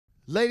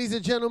Ladies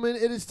and gentlemen,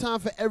 it is time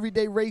for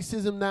everyday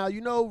racism now. You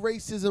know,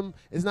 racism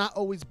is not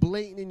always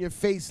blatant in your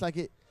face like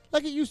it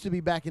used to be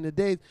back in the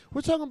days.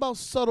 We're talking about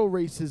subtle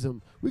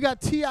racism. We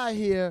got T.I.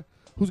 here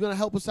who's going to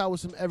help us out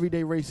with some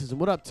everyday racism.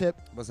 What up, Tip?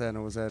 What's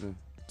happening? What's happening?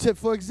 Tip,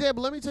 for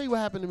example, let me tell you what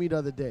happened to me the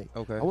other day.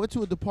 Okay. I went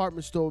to a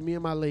department store with me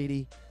and my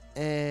lady,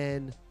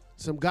 and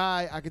some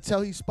guy, I could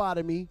tell he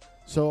spotted me,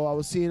 so I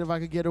was seeing if I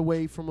could get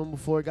away from him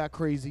before it got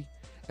crazy.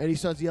 And he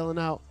starts yelling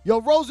out, "Yo,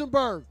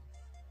 Rosenberg!"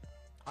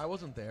 I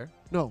wasn't there.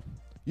 No.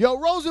 "Yo,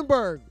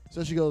 Rosenberg!"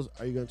 So she goes,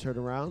 "Are you going to turn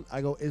around?"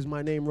 I go, "Is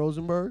my name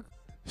Rosenberg?"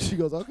 She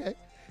goes, "Okay."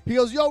 He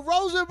goes, "Yo,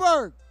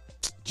 Rosenberg!"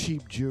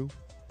 Cheap Jew.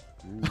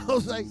 I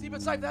was like, See, but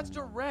Syph, that's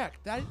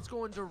direct. That's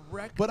going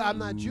direct. but I'm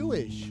not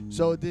Jewish,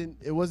 so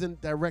it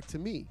wasn't direct to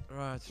me.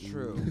 That's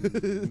true.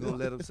 You gonna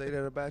let him say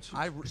that about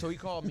you? So he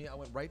called me. I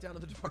went right down to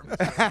the department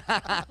store.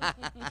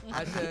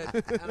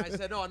 I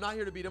said, no, I'm not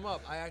here to beat him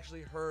up. I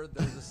actually heard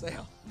there was a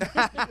sale.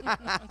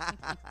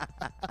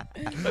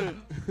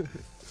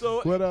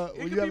 So What,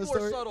 it you could have be a more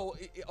story? subtle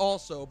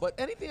also. But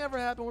anything ever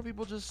happen where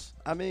people just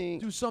I mean,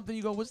 do something,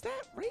 you go, was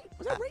that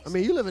racist? I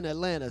mean, you live in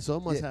Atlanta, so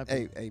it must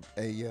happen.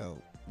 hey, yo,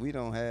 we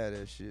don't have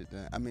that shit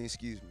down. I mean,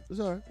 excuse me. It's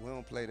all right. We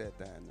don't play that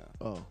down now.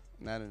 Oh,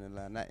 Not in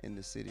Atlanta, not in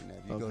the city now.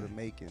 If you go Okay. to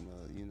Macon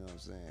or, you know what I'm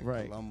saying,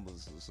 Right.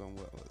 Columbus or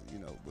somewhere, you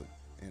know, but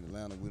in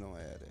Atlanta, we don't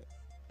have that.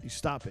 you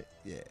stop it.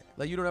 Yeah.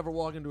 Like, you don't ever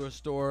walk into a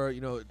store,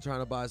 trying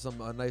to buy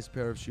a nice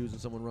pair of shoes,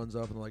 and someone runs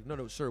up and they're like,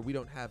 no, sir, we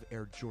don't have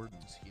Air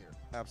Jordans here.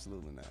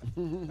 Absolutely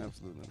not.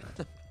 Absolutely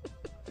not.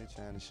 They're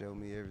trying to show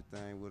me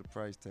everything with a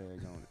price tag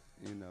on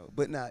it, you know.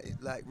 But nah,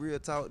 like real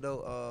talk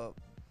though,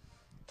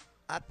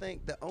 I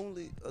think the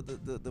only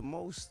the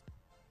most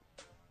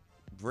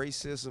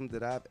racism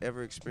that I've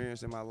ever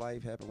experienced in my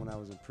life happened when I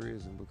was in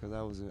prison because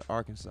I was in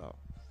Arkansas.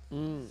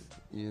 You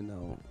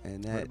know,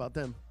 and What that about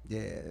them?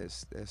 yeah,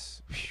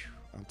 that's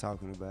I'm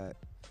talking about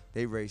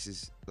they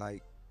racist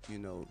like, you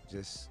know,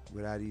 just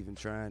without even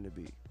trying to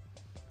be.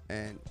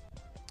 And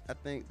I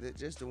think that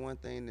just the one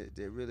thing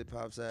that really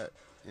pops out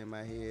in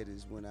my head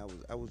is when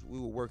we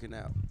were working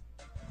out.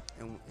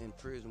 And in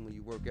prison when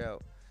you work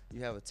out,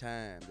 you have a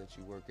time that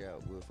you work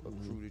out with,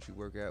 a crew that you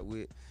work out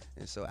with.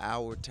 And so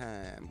our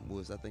time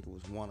was, I think it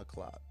was 1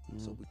 o'clock.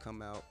 So we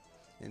come out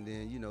and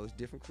then, you know, it's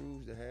different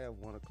crews that have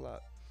 1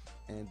 o'clock.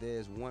 And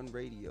there's one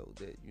radio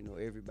that, you know,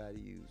 everybody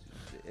uses,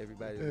 that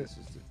everybody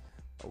listens to.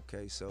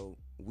 Okay, so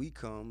we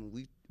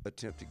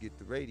attempt to get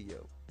the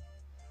radio.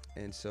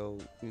 And so,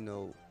 you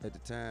know, at the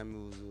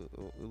time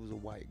it was a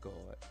white guard.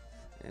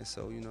 And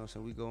so, you know, so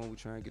we go and we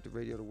try and get the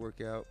radio to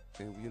work out.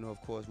 And, you know, of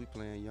course, we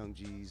playing Young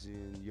G's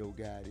and Yo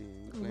Gotti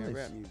and we playing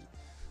rap music.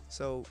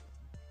 So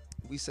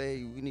we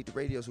say we need the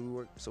radio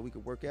so we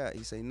could work out.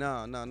 He say,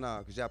 nah,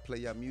 because y'all play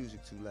y'all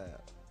music too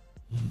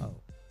loud.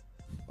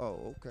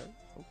 Oh, okay.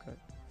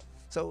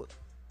 So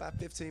about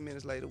 15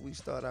 minutes later, we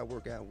start our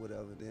workout,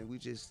 whatever. Then we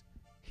just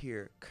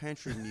hear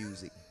country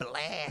music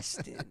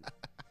blasting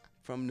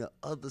from the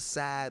other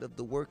side of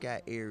the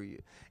workout area.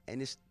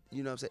 And it's,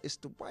 you know what I'm saying, it's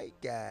the white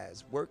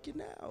guys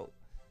working out.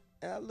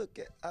 And I look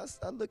at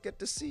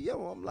the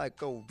CEO, I'm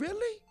like, oh,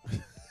 really?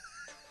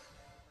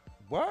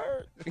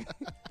 Word?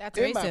 That's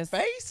In racist. my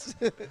face?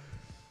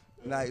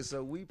 Like,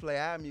 so we play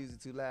our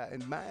music too loud.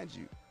 And mind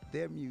you,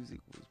 their music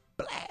was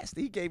blast.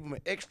 He gave them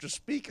an extra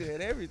speaker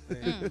and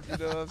everything. You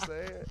know what I'm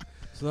saying?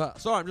 So,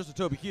 sorry, I'm just a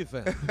Toby Keith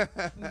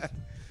fan.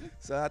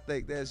 So I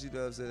think that's, you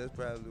know what I'm saying, that's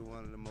probably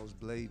one of the most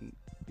blatant,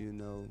 you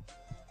know,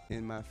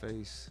 in my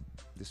face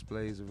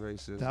displays of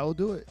racism. That will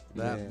do it.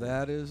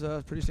 That is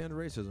pretty standard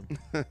racism.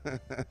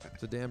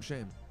 It's a damn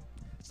shame.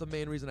 It's the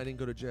main reason I didn't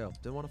go to jail.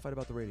 Didn't want to fight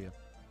about the radio.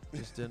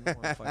 Just didn't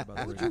want to fight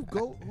about the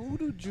radio. Who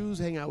do Jews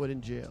hang out with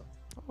in jail?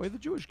 Oh, the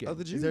Jewish gang. Oh,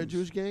 the Jews. Is there a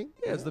Jewish gang?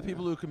 Yeah, it's the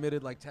people who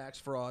committed like tax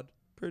fraud.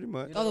 Pretty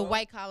much. You Oh, the know?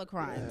 white collar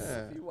crimes.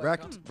 Yeah. Few white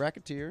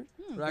Racketeer.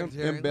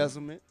 Racketeering.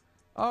 Embezzlement.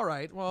 All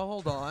right, well,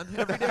 hold on.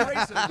 Everyday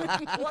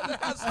racism. What the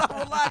hell? Stop,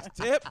 relax,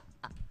 Tip.